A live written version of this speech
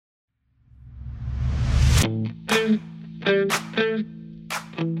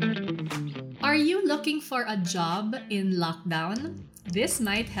Are you looking for a job in lockdown? This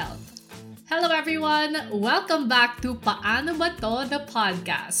might help. Hello everyone! Welcome back to Paano Ba To? The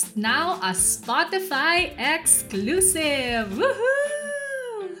podcast. Now a Spotify exclusive!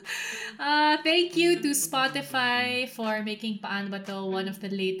 Woohoo! Thank you to Spotify for making Paano Ba To one of the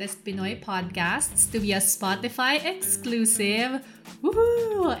latest Pinoy podcasts to be a Spotify exclusive.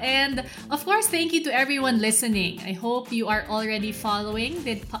 Woohoo! And of course, thank you to everyone listening. I hope you are already following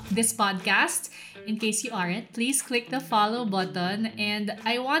this podcast. In case you aren't, please click the follow button. And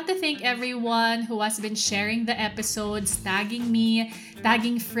I want to thank everyone who has been sharing the episodes, tagging me,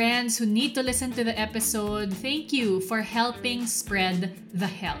 tagging friends who need to listen to the episode. Thank you for helping spread the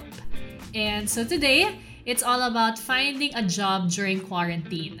help. And so today, it's all about finding a job during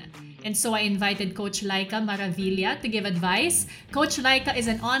quarantine. And so I invited Coach Laika Maravilla to give advice. Coach Laika is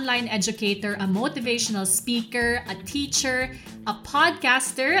an online educator, a motivational speaker, a teacher, a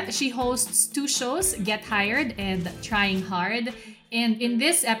podcaster. She hosts 2 shows, Get Hired and Trying Hard. And in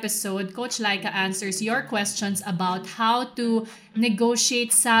this episode, Coach Laika answers your questions about how to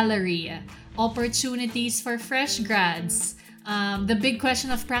negotiate salary, opportunities for fresh grads, the big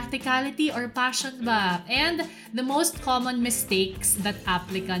question of practicality or passion ba, and the most common mistakes that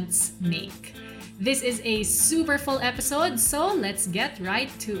applicants make. This is a super full episode, so let's get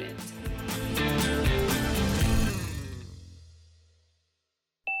right to it.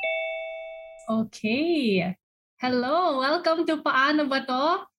 Okay. Hello, welcome to Paano Ba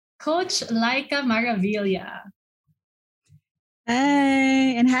To? Coach Laika Maravilla.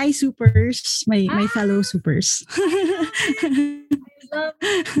 Hi, and hi supers, my fellow supers. I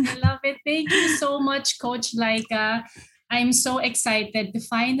love it. Thank you so much, Coach Laika. I'm so excited to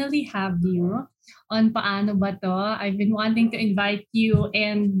finally have you on Paano Ba To? I've been wanting to invite you,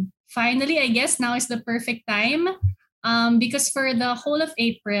 and finally, I guess now is the perfect time because for the whole of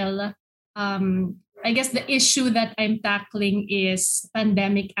April, I guess the issue that I'm tackling is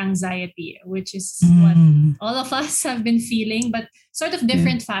pandemic anxiety, which is what all of us have been feeling, but sort of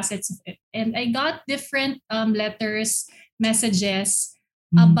different facets of it. And I got different letters, messages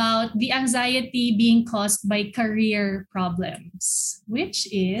about the anxiety being caused by career problems, which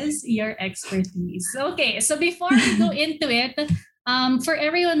is your expertise. Okay, so before we go into it, for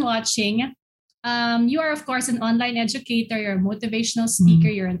everyone watching, you are, of course, an online educator, you're a motivational speaker,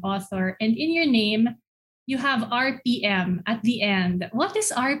 you're an author, and in your name, you have RPM at the end. What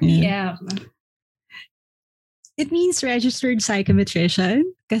is RPM? It means registered psychometrician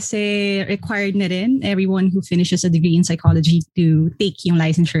kasi required na rin everyone who finishes a degree in psychology to take yung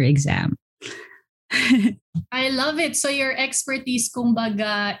licensure exam. I love it. So your expertise,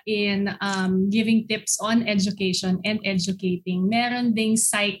 kumbaga, in giving tips on education and educating, meron ding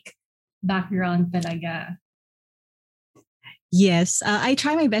psych background talaga. Yes, I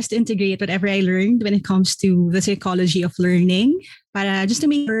try my best to integrate whatever I learned when it comes to the psychology of learning para just to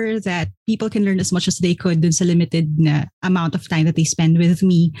make sure that people can learn as much as they could dun sa limited na amount of time that they spend with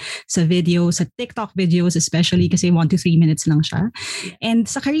me sa videos, sa TikTok videos especially kasi 1 to 3 minutes lang siya. And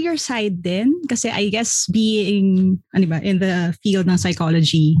sa career side din, kasi I guess being in the field ng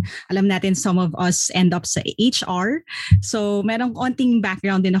psychology, alam natin some of us end up sa HR. So merong konting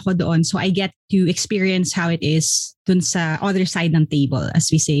background din ako doon. So I get to experience how it is dun sa other side ng table,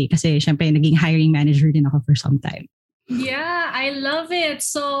 as we say. Kasi syempre naging hiring manager din ako for some time. Yeah, I love it.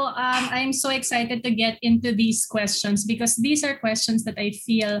 So I'm so excited to get into these questions because these are questions that I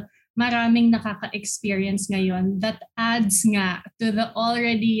feel maraming nakaka-experience ngayon that adds nga to the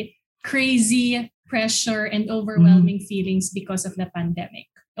already crazy pressure and overwhelming feelings because of the pandemic.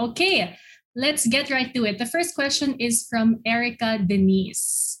 Okay, let's get right to it. The first question is from Erica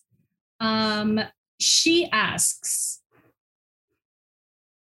Denise. She asks,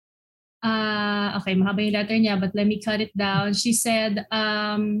 okay, mahaba yung letter niya, but let me cut it down. She said,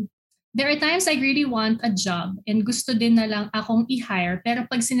 there are times I really want a job and gusto din na lang akong i-hire, pero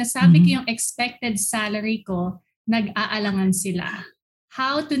pag sinasabi ko yung expected salary ko, nag-aalangan sila.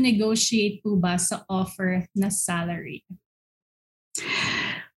 How to negotiate po ba sa offer na salary?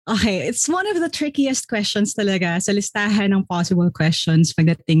 Okay, it's one of the trickiest questions talaga sa listahan ng possible questions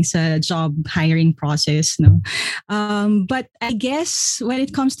pagdating sa job hiring process, no? But I guess when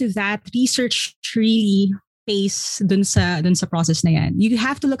it comes to that, research really pace dun sa process na yan. You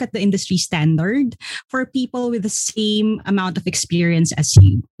have to look at the industry standard for people with the same amount of experience as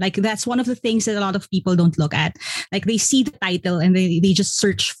you. Like that's one of the things that a lot of people don't look at. Like they see the title and they just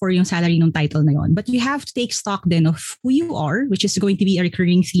search for yung salary ng title na yon. But you have to take stock then of who you are, which is going to be a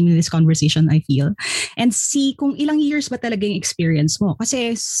recurring theme in this conversation, I feel. And see kung ilang years ba talaga yung experience mo.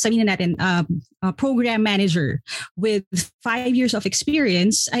 Kasi sabihin na natin, a program manager with 5 years of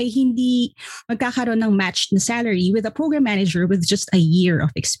experience ay hindi magkakaroon ng matched na salary with a program manager with just a year of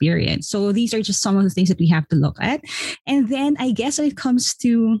experience. So these are just some of the things that we have to look at. And then I guess when it comes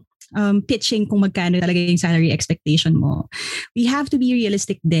to pitching kung magkano talaga yung salary expectation mo, we have to be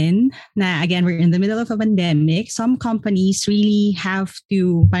realistic din na again, we're in the middle of a pandemic. Some companies really have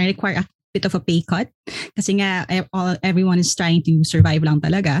to require a bit of a pay cut kasi nga everyone is trying to survive lang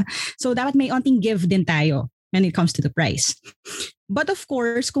talaga. So dapat may onting give din tayo when it comes to the price. But of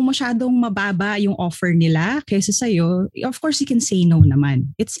course, kung masyadong mababa yung offer nila kaysa sa'yo, of course, you can say no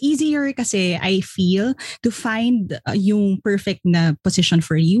naman. It's easier kasi I feel to find yung perfect na position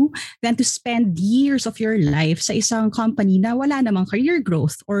for you than to spend years of your life sa isang company na wala namang career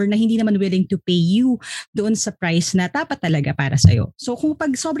growth or na hindi naman willing to pay you doon sa price na dapat talaga para sa'yo. So kung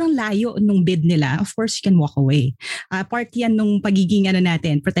pag sobrang layo nung bid nila, of course, you can walk away. Part yan nung pagiging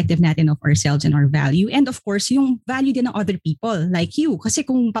protective natin of ourselves and our value. And of course, yung value din ng other people. Like you. Kasi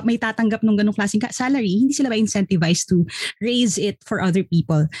kung may tatanggap ng ganong klaseng salary, hindi sila ba incentivized to raise it for other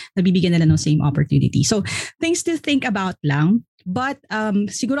people na bibigyan nila ng same opportunity. So, things to think about lang. But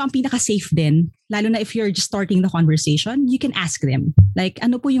siguro ang pinaka-safe din, lalo na if you're just starting the conversation, you can ask them. Like,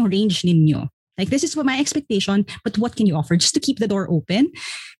 ano po yung range ninyo? Like, this is my expectation, but what can you offer? Just to keep the door open.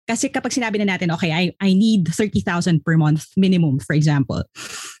 Kasi kapag sinabi na natin, okay, I need 30,000 per month minimum, for example.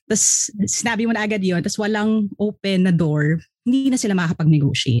 Tapos sinabi mo na agad yun, tapos walang open na door, hindi na sila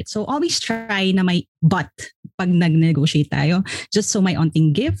makakapag-negotiate. So always try na may but pag nag-negotiate tayo, just so may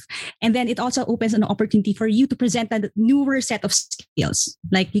onting give. And then it also opens an opportunity for you to present a newer set of skills.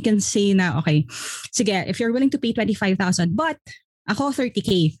 Like you can say na, okay, sige, if you're willing to pay 25,000, but ako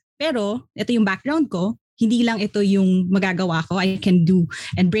 30K. Pero ito yung background ko, hindi lang ito yung magagawa ko. I can do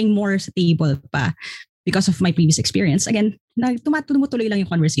and bring more sa table pa because of my previous experience. Again, tumutuloy lang yung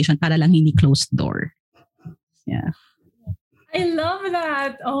conversation para lang hindi closed door. Yeah. I love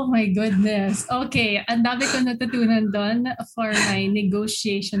that. Oh my goodness. Okay, ang dami ko natutunan doon for my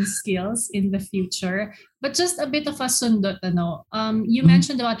negotiation skills in the future. But just a bit of a sundot, you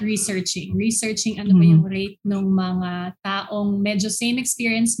mentioned about researching. Researching ano ba yung rate ng mga taong medyo same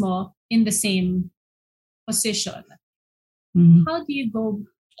experience mo in the same position. How do you go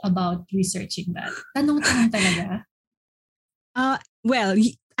about researching that? Tanong-tanong talaga? Well,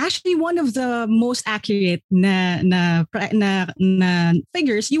 actually one of the most accurate na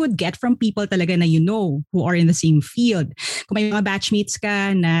figures you would get from people talaga na you know who are in the same field. Kung may mga batchmates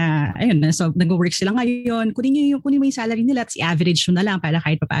ka na so nag-work sila ngayon, kunin mo yung salary nila at i-average mo na lang para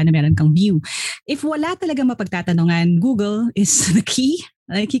kahit paano meron kang view. If wala talaga mapagtatanungan, Google is the key.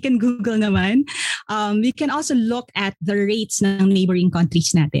 Like you can Google naman. You can also look at the rates ng neighboring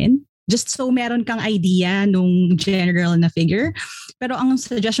countries natin. Just so meron kang idea nung general na figure. Pero ang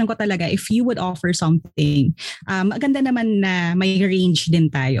suggestion ko talaga, if you would offer something, maganda naman na may range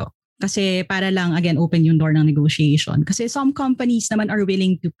din tayo. Kasi para lang, again, open yung door ng negotiation. Kasi some companies naman are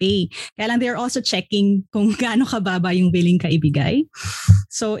willing to pay. Kaya lang they're also checking kung gaano kababa yung willing ka ibigay.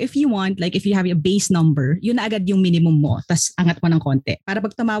 So if you want, like if you have a base number, yun na agad yung minimum mo. Tas angat mo ng konti. Para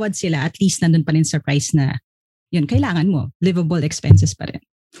pag tumawad sila, at least nandun pa rin sa price na yun, kailangan mo. Livable expenses pa rin.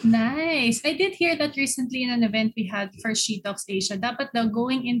 Nice. I did hear that recently in an event we had for She Talks Asia. Dapat daw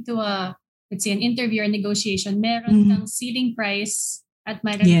going into let's say an interview or negotiation, meron kang ceiling price at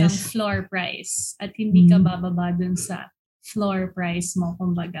meron kang floor price. At hindi ka bababa dun sa floor price mo,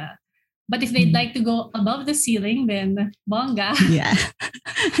 kumbaga. But if they'd like to go above the ceiling, then bongga. Yeah.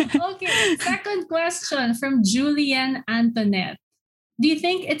 Okay. Second question from Julian Antoinette. Do you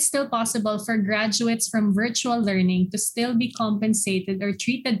think it's still possible for graduates from virtual learning to still be compensated or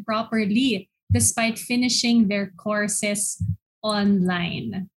treated properly despite finishing their courses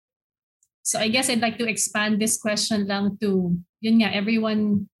online? So I guess I'd like to expand this question lang to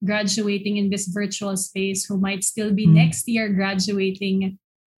everyone graduating in this virtual space who might still be next year graduating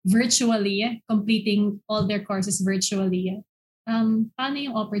virtually, completing all their courses virtually. Paano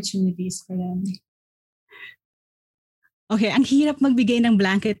yung opportunities for them? Okay, ang hirap magbigay ng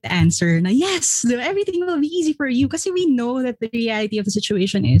blanket answer na yes, everything will be easy for you kasi we know that the reality of the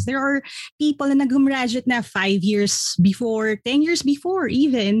situation is there are people na nag-graduate na 5 years before, 10 years before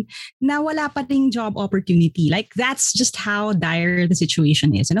even, na wala pa ring job opportunity. Like that's just how dire the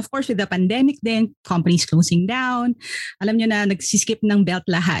situation is. And of course, with the pandemic then, companies closing down, alam nyo na nagsiskip ng belt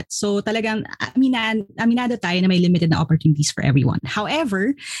lahat. So talagang aminado tayo na may limited na opportunities for everyone.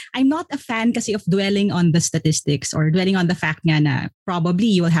 However, I'm not a fan kasi of dwelling on the statistics or dwelling on the fact nga na probably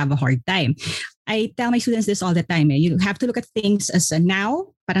you will have a hard time. I tell my students this all the time. You have to look at things as a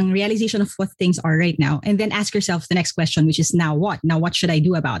now, parang realization of what things are right now, and then ask yourself the next question, which is now what? Now what should I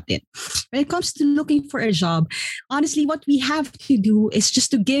do about it? When it comes to looking for a job, honestly, what we have to do is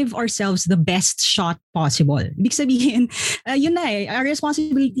just to give ourselves the best shot possible. Ibig sabihin, yun na our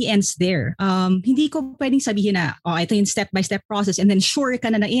responsibility ends there. Hindi ko pwedeng sabihin na, ito yung step-by-step process and then sure ka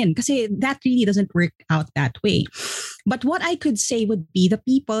na in. Kasi that really doesn't work out that way. But what I could say would be the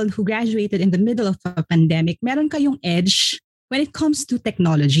people who graduated in the middle of a pandemic, meron kayong edge when it comes to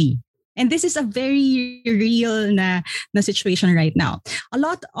technology. And this is a very real na situation right now. A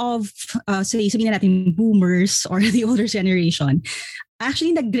lot of, sabihin na natin, boomers or the older generation,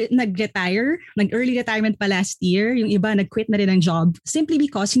 actually nag-retire, nag-early retirement pa last year. Yung iba nag-quit na rin ng job simply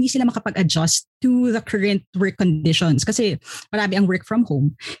because hindi sila makapag-adjust to the current work conditions. Kasi marami ang work from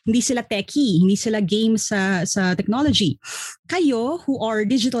home. Hindi sila techie, hindi sila game sa technology. Kayo, who are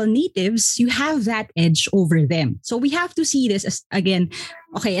digital natives, you have that edge over them. So we have to see this as, again,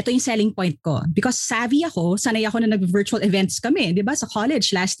 okay, ito yung selling point ko. Because savvy ako, sanay ako na nag-virtual events kami. Diba? Sa college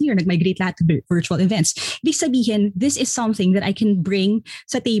last year, nag-migrate lahat to virtual events. Ibig sabihin, this is something that I can bring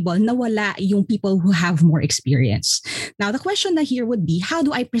sa table na wala yung people who have more experience. Now, the question na here would be, how do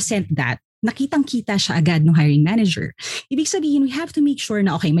I present that? Nakitang-kita siya agad ng hiring manager. Ibig sabihin, we have to make sure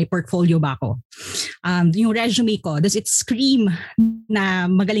na, okay, may portfolio ba ako? Yung resume ko, does it scream na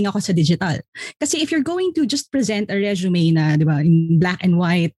magaling ako sa digital? Kasi if you're going to just present a resume na, di ba, in black and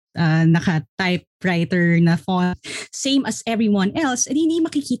white, naka-typewriter na font, same as everyone else, hindi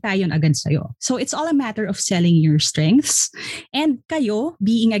makikita yun agad sa'yo. So it's all a matter of selling your strengths. And kayo,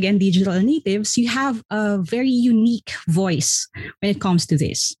 being again digital natives, you have a very unique voice when it comes to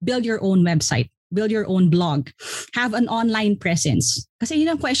this. Build your own website. Build your own blog. Have an online presence. Kasi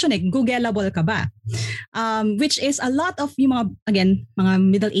yun ang question Googleable ka ba? Which is a lot of yung mga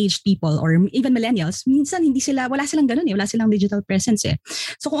middle-aged people or even millennials, minsan wala silang ganun wala silang digital presence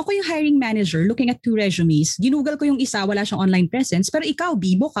So kung ako yung hiring manager looking at 2 resumes, ginugol ko yung isa, wala siyang online presence, pero ikaw,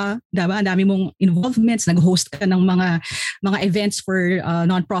 bibo ka, diba? Ang dami mong involvements, nag-host ka ng mga events for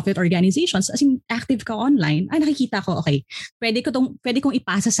non-profit organizations, as in active ka online, nakikita ko, okay, pwede kong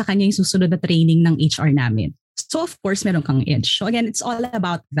ipasa sa kanya yung susunod na training ng HR namin. So of course, meron kang edge. So again, it's all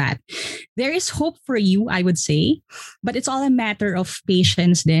about that. There is hope for you, I would say, but it's all a matter of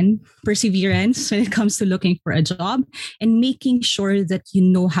patience then, perseverance when it comes to looking for a job and making sure that you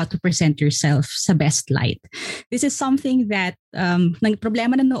know how to present yourself sa best light. This is something that nang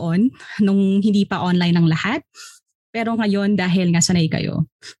problema na noon, nung hindi pa online ang lahat, pero ngayon dahil nga sanay kayo,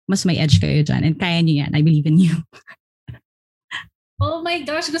 mas may edge kayo dyan and kaya niyo yan. I believe in you. Oh my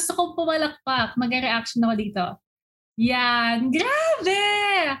gosh, gusto kong pumalakpak. Mag-reaction ako dito. Yan,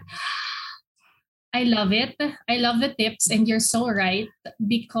 grabe! I love it. I love the tips and you're so right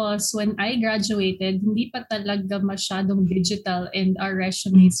because when I graduated, hindi pa talaga masyadong digital and our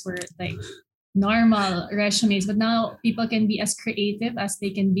resumes were like normal resumes. But now people can be as creative as they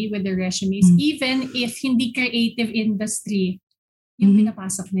can be with their resumes even if hindi creative industry yung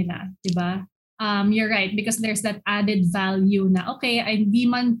pinapasok nila, diba? You're right because there's that added value na okay, hindi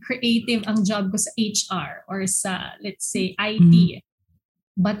man creative ang job ko sa HR or sa let's say IT,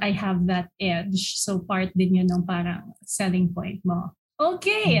 but I have that edge. So part din yun ng parang selling point mo.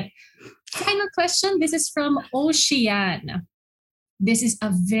 Okay, final question. This is from Ocean. This is a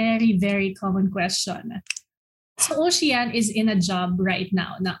very, very common question. So Ocean is in a job right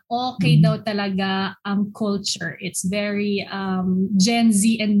now na okay daw talaga ang culture. It's very Gen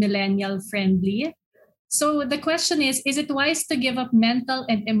Z and millennial friendly. So the question is it wise to give up mental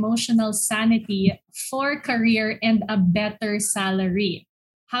and emotional sanity for career and a better salary?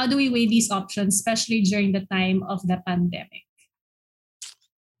 How do we weigh these options, especially during the time of the pandemic?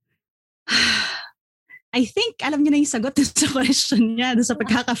 I think alam niyo na yung sagot sa question niya, sa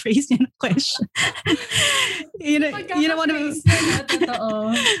pagkaka-phrase niya ng question. you know, one of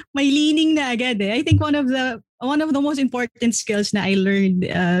may leaning na agad I think one of the one of the most important skills na I learned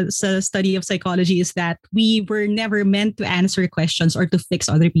sa study of psychology is that we were never meant to answer questions or to fix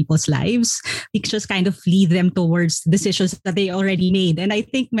other people's lives. We just kind of lead them towards decisions that they already made. And I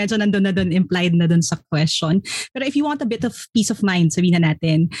think medyo nandun na dun, implied na dun sa question. Pero if you want a bit of peace of mind, sabihin na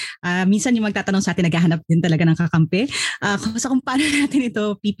natin, minsan yung magtatanong sa atin, naghahanap din talaga ng kakampi. So kung paano natin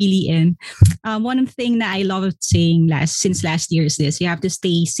ito pipiliin, one thing na I love saying since last year is this: you have to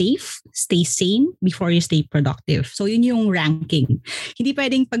stay safe, stay sane before you stay productive. So yun yung ranking. Hindi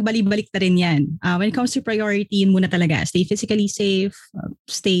pwedeng pagbalik-balik na rin yan. When it comes to priority, yun muna talaga. Stay physically safe,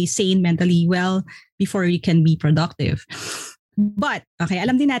 stay sane, mentally well before you can be productive. But, okay,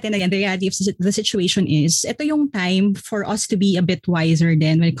 alam din natin again, the reality of the situation is, ito yung time for us to be a bit wiser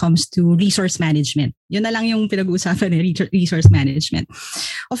then when it comes to resource management. Yun na lang yung pinag-uusapan resource management.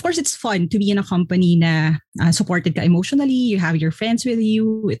 Of course, it's fun to be in a company na supported ka emotionally, you have your friends with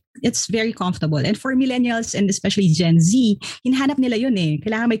you, it's very comfortable. And for millennials and especially Gen Z, hinahanap nila yun eh.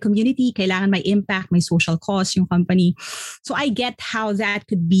 Kailangan may community, kailangan may impact, may social cause yung company. So I get how that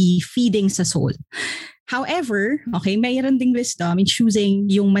could be feeding sa soul. However, okay, mayroon ding wisdom in choosing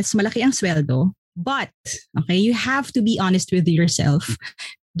yung mas malaki ang sweldo. But, okay, you have to be honest with yourself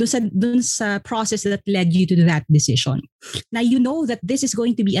dun sa process that led you to that decision. Now, you know that this is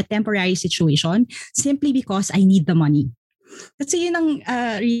going to be a temporary situation simply because I need the money. Kasi yun ang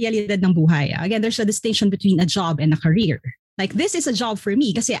realidad ng buhay. Again, there's a distinction between a job and a career. Like, this is a job for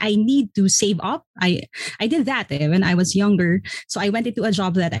me kasi I need to save up. I did that when I was younger. So I went into a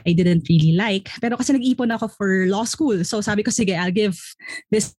job that I didn't really like. Pero kasi nag-ipon ako for law school. So sabi ko, sige, I'll give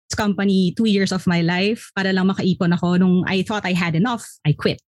this company 2 years of my life para lang makaipon ako. Nung I thought I had enough, I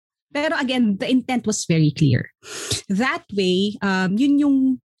quit. Pero again, the intent was very clear. That way, yun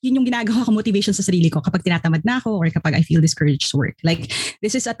yung ginagawa ko motivation sa sarili ko kapag tinatamad na ako or kapag I feel discouraged to work. Like,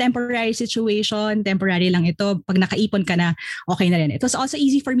 this is a temporary situation, temporary lang ito. Pag nakaipon ka na, okay na rin. It was also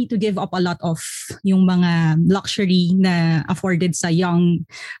easy for me to give up a lot of yung mga luxury na afforded sa young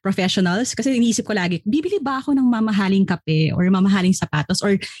professionals. Kasi iniisip ko lagi, bibili ba ako ng mamahaling kape or mamahaling sapatos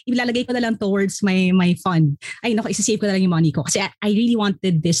or ilalagay ko na lang towards my fund. Ay, naku, isasave ko na lang yung money ko. Kasi I really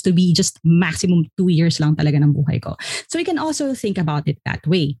wanted this to be just maximum 2 years lang talaga ng buhay ko. So we can also think about it that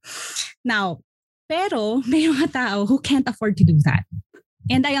way. Now, pero may mga tao who can't afford to do that.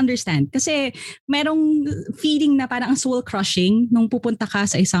 And I understand. Kasi merong feeling na parang soul-crushing nung pupunta ka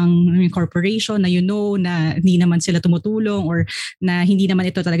sa isang corporation na you know na hindi naman sila tumutulong or na hindi naman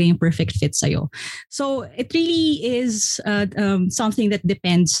ito talaga yung perfect fit sa'yo. So it really is something that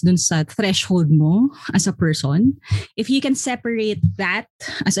depends dun sa threshold mo as a person. If you can separate that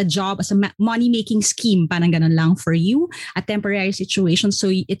as a job, as a money-making scheme, parang ganun lang for you, a temporary situation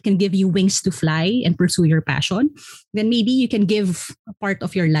so it can give you wings to fly and pursue your passion, then maybe you can give a part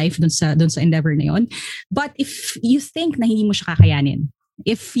of your life dun sa endeavor na yun. But if you think na hindi mo siya kakayanin,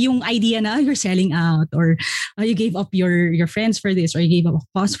 if yung idea na you're selling out or you gave up your friends for this or you gave up a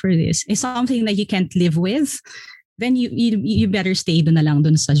cause for this is something that you can't live with, then you better stay dun na lang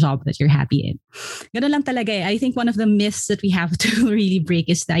dun sa job that you're happy in. Ganun lang talaga eh. I think one of the myths that we have to really break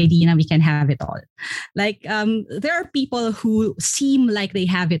is the idea na we can have it all. Like, there are people who seem like they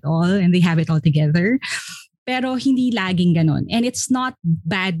have it all and they have it all together. Pero hindi laging ganon. And it's not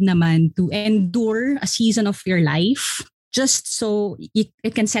bad naman to endure a season of your life just so it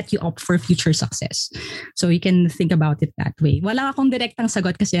can set you up for future success. So you can think about it that way. Wala akong direktang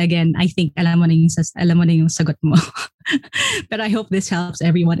sagot kasi again, I think alam mo na yung sagot mo. But I hope this helps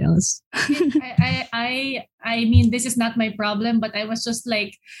everyone else. I mean, this is not my problem, but I was just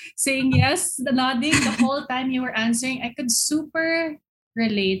like saying yes, nodding the whole time you were answering. I could super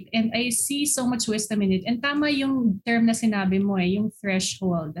relate and I see so much wisdom in it. And tama yung term na sinabi mo yung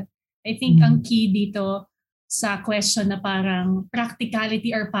threshold. I think ang key dito sa question na parang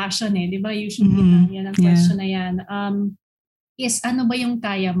practicality or passion di ba? Usually yan ang question na yan. Is ano ba yung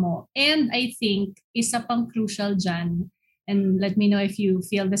kaya mo? And I think isa pang crucial dyan, and let me know if you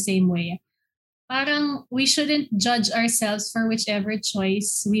feel the same way, parang we shouldn't judge ourselves for whichever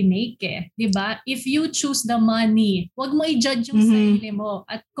choice we make di ba? If you choose the money, wag mo i-judge yung sarili mo.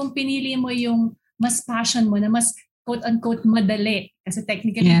 At kung pinili mo yung mas passion mo na mas quote-unquote madali, kasi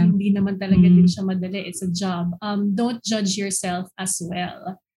technically hindi naman talaga din siya madali, it's a job. Don't judge yourself as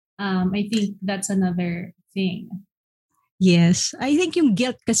well. I think that's another thing. Yes. I think yung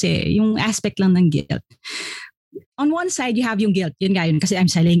guilt kasi, yung aspect lang ng guilt. On one side, you have yung guilt. Yun nga yun. Kasi I'm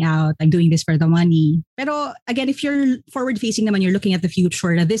selling out. I'm doing this for the money. Pero again, if you're forward-facing naman, you're looking at the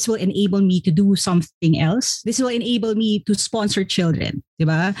future na this will enable me to do something else. This will enable me to sponsor children.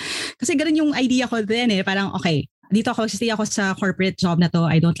 Diba? Kasi ganun yung idea ko din Parang, okay, dito ako, stay ako sa corporate job na to,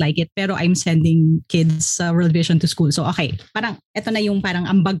 I don't like it, pero I'm sending kids sa World Vision to school. So okay, parang ito na yung parang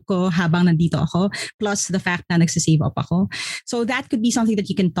ambag ko habang nandito ako, plus the fact na nagsisave up ako. So that could be something that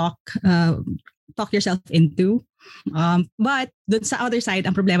you can talk yourself into. But dun sa other side,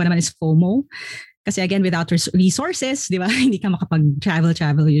 ang problema naman is FOMO. Kasi again, without resources, di ba? Hindi ka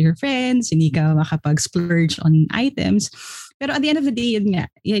makapag-travel with your friends, hindi ka makapag-splurge on items. Pero at the end of the day, yun nga,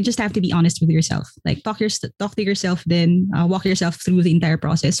 you just have to be honest with yourself. Like talk to yourself, then walk yourself through the entire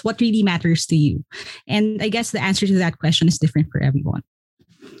process. What really matters to you? And I guess the answer to that question is different for everyone.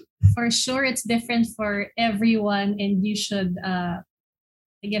 For sure, it's different for everyone, and you should, I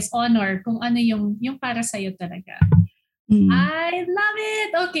guess, honor kung ano yung para sa'yo talaga. I love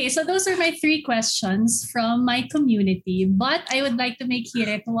it. Okay, so those are my 3 questions from my community. But I would like to make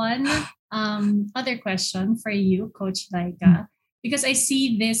Hiret one other question for you, Coach Laika, because I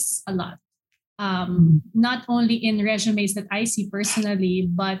see this a lot. Not only in resumes that I see personally,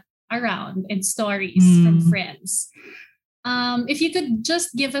 but around in stories from friends. If you could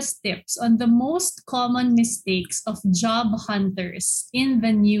just give us tips on the most common mistakes of job hunters in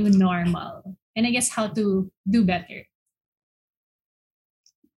the new normal, and I guess how to do better.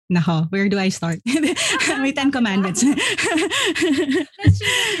 Nako, where do I start? May 10 commandments. Let's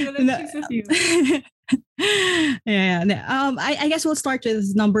choose a few. Yeah. I guess we'll start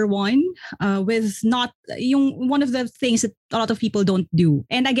with number 1, with not yung one of the things that a lot of people don't do.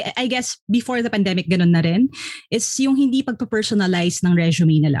 And I guess before the pandemic, ganun na rin, is yung hindi pagpa-personalize ng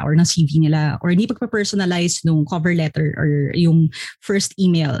resume nila or ng CV nila, or hindi pagpa-personalize nung cover letter or yung first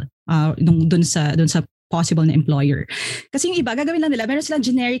email dun sa possible na employer. Kasi yung iba, gagawin lang nila, meron silang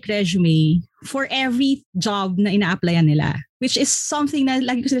generic resume for every job na ina-applyan nila. Which is something na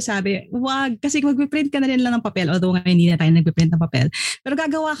lagi ko sinasabi, wag, kasi mag-print ka na rin lang ng papel, although ngayon hindi na tayo nag-print ng papel. Pero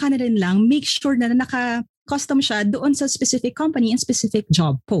gagawa ka na rin lang, make sure na naka-custom siya doon sa specific company and specific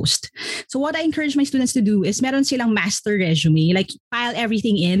job post. So what I encourage my students to do is meron silang master resume, like file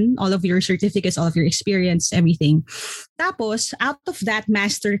everything in, all of your certificates, all of your experience, everything. Tapos, out of that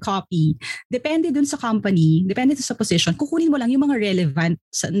master copy, depende dun sa company, depende sa position, kukunin mo lang yung mga relevant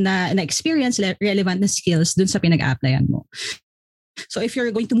na experience, relevant na skills dun sa pinag-applyan mo. So if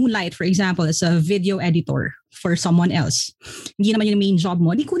you're going to moonlight, for example, as a video editor for someone else, hindi naman yung main job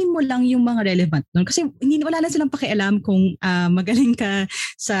mo, di kunin mo lang yung mga relevant doon. Kasi wala na silang pakialam kung magaling ka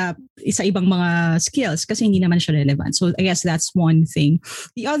sa ibang mga skills kasi hindi naman siya relevant. So I guess that's one thing.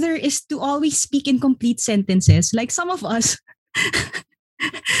 The other is to always speak in complete sentences. Like some of us,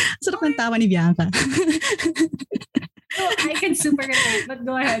 sarap ng tawa ni Bianca. Oh, I can super relate, but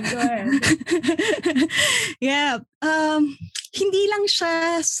go ahead. Yeah. Hindi lang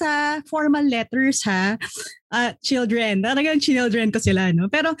siya sa formal letters, ha? Children. Talagang children ko sila,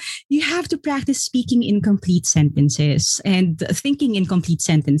 no? Pero you have to practice speaking in complete sentences and thinking in complete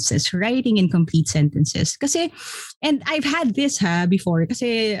sentences, writing in complete sentences. Kasi, and I've had this, before.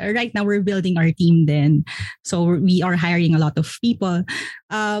 Kasi right now we're building our team then. So we are hiring a lot of people.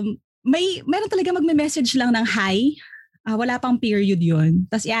 Meron talaga magme-message lang ng hi. Wala pang period yun.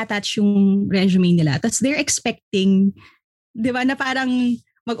 Tapos i-attach yung resume nila. Tapos they're expecting, di ba, na parang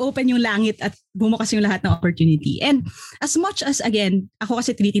mag-open yung langit at bumukas yung lahat ng opportunity. And as much as, again, ako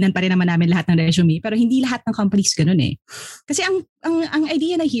kasi tinitinan pa rin naman namin lahat ng resume, pero hindi lahat ng companies ganun eh. Kasi ang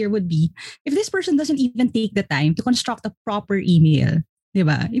idea na here would be, if this person doesn't even take the time to construct a proper email, di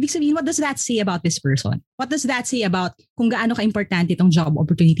ba? Ibig sabihin, what does that say about this person? What does that say about kung gaano ka-importante itong job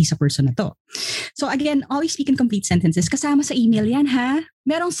opportunity sa person na to? So again, always speak in complete sentences. Kasama sa email yan, ha?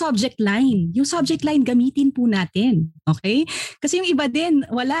 Merong subject line. Yung subject line, gamitin po natin. Okay? Kasi yung iba din,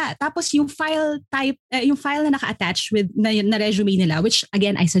 wala. Tapos yung file type, yung file na naka-attach with na resume nila, which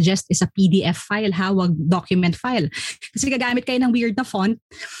again, I suggest is a PDF file, ha? Wag document file. Kasi gagamit kayo ng weird na font.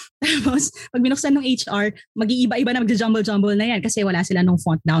 Tapos, pag binuksan ng HR, mag-iiba-iba na, mag-jumble-jumble na yan kasi wala sila nung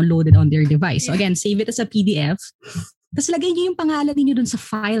font downloaded on their device. So again, save it as a PDF. Tapos lagay niyo yung pangalan niyo dun sa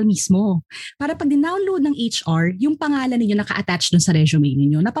file mismo. Para pag din-download ng HR, yung pangalan niyo naka-attach dun sa resume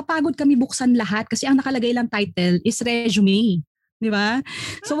niyo. Napapagod kami buksan lahat kasi ang nakalagay lang title is resume. Di ba?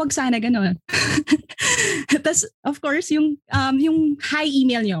 So wag sana ganun. Tapos of course, yung hi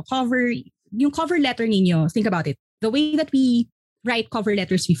email niyo, yung cover letter niyo, think about it. The way that we write cover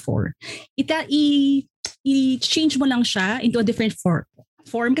letters before, i-change mo lang siya into a different form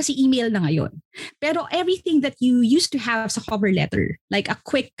kasi email na ngayon. Pero everything that you used to have sa cover letter, like a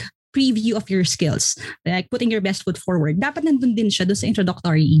quick preview of your skills, like putting your best foot forward, dapat nandun din siya doon sa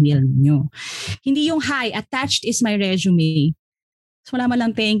introductory email niyo. Hindi yung, hi, attached is my resume. So wala man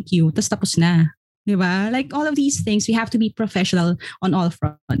lang thank you, tapos na. Diba? Like all of these things, we have to be professional on all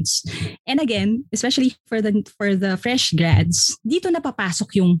fronts. And again, especially for the fresh grads, dito na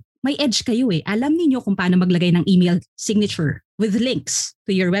papasok yung may edge kayo eh. Alam niyo kung paano maglagay ng email signature with links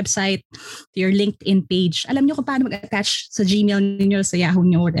to your website, to your LinkedIn page. Alam niyo kung paano mag-attach sa Gmail niyo, sa Yahoo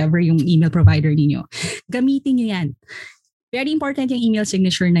niyo, whatever yung email provider niyo. Gamitin niyo yan. Very important yung email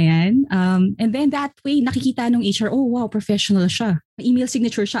signature na yan. And then that way, nakikita ng HR, oh wow, professional siya. May email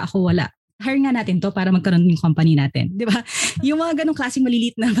signature siya, ako wala. Hire nga natin to para magkaroon yung company natin. Di ba? Yung mga ganong klaseng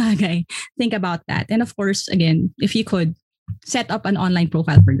maliliit na bagay. Think about that. And of course, again, if you could, set up an online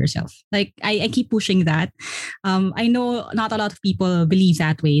profile for yourself. Like, I keep pushing that. I know not a lot of people believe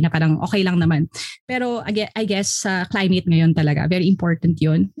that way, na parang okay lang naman. Pero I guess sa climate ngayon talaga, very important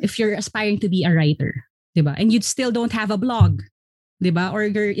yun. If you're aspiring to be a writer, di ba? And you still don't have a blog, di ba? Or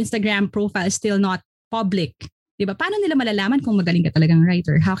your Instagram profile is still not public. Diba? Paano nila malalaman kung magaling ka talagang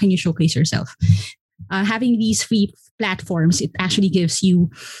writer? How can you showcase yourself? Having these free platforms, it actually gives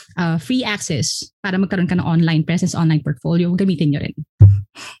you free access para magkaroon ka ng online presence, online portfolio. Gamitin nyo rin.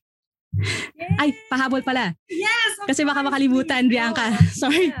 Yes! Ay, pahabol pala. Yes! Kasi baka makalimutan, Bianca.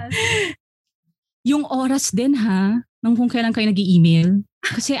 Sorry. Yes. Yung oras din ha, nung kung kailan kayo nag-i-email.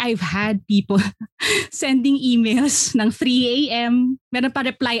 Kasi I've had people sending emails ng 3 a.m. Meron pa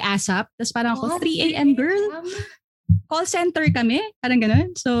reply ASAP. Tapos parang ako, 3 a.m. girl? Call center kami? Parang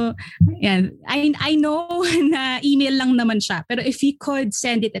ganun. So, yan. I know na email lang naman siya. Pero if you could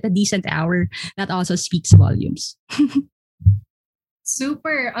send it at a decent hour, that also speaks volumes.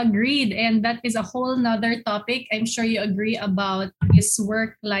 Super agreed. And that is a whole nother topic. I'm sure you agree about this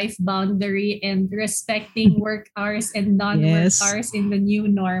work-life boundary and respecting work hours and non-work hours in the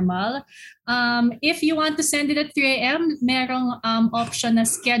new normal. If you want to send it at 3 a.m., merong option na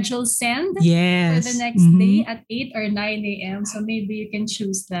schedule send for the next day at 8 or 9 a.m. So maybe you can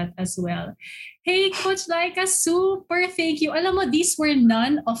choose that as well. Hey, Coach Laika, super thank you. Alam mo, these were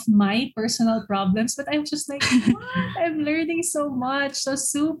none of my personal problems, but I'm just like, what? I'm learning so much. So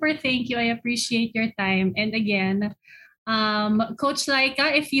super thank you. I appreciate your time. And again, Coach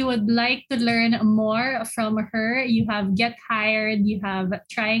Laika, if you would like to learn more from her, you have Get Hired, you have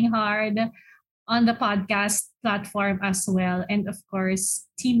Trying Hard on the podcast platform as well. And of course,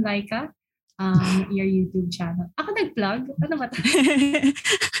 Team Laika, your YouTube channel. Ako nag-plug? Ano ba?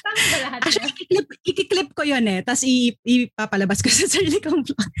 Tama ba lahat? Actually, i-clip ko yun eh. Tapos ipapalabas ko sa sarili kong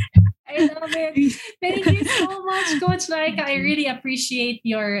vlog. I love it. Thank you so much, Coach Laika. I really appreciate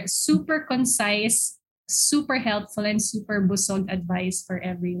your super concise, super helpful, and super busog advice for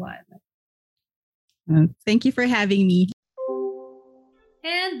everyone. Thank you for having me.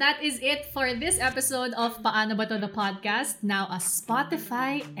 And that is it for this episode of Paano Ba To The Podcast, now a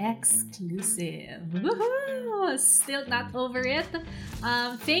Spotify exclusive. Woohoo! Still not over it.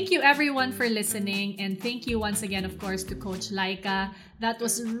 Thank you everyone for listening, and thank you once again, of course, to Coach Laika. That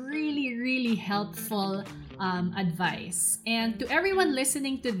was really, really helpful advice. And to everyone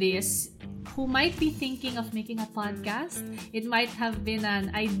listening to this who might be thinking of making a podcast, it might have been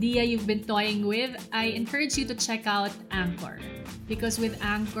an idea you've been toying with, I encourage you to check out Anchor. Because with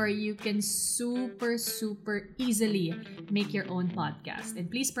Anchor, you can super easily make your own podcast.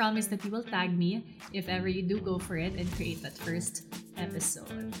 And please promise that you will tag me if ever you do go for it and create that first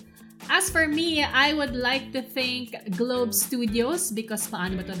episode. As for me, I would like to thank Globe Studios because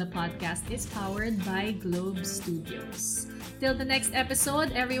Paano Ba To The Podcast is powered by Globe Studios. Till the next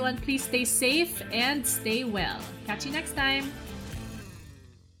episode, everyone, please stay safe and stay well. Catch you next time.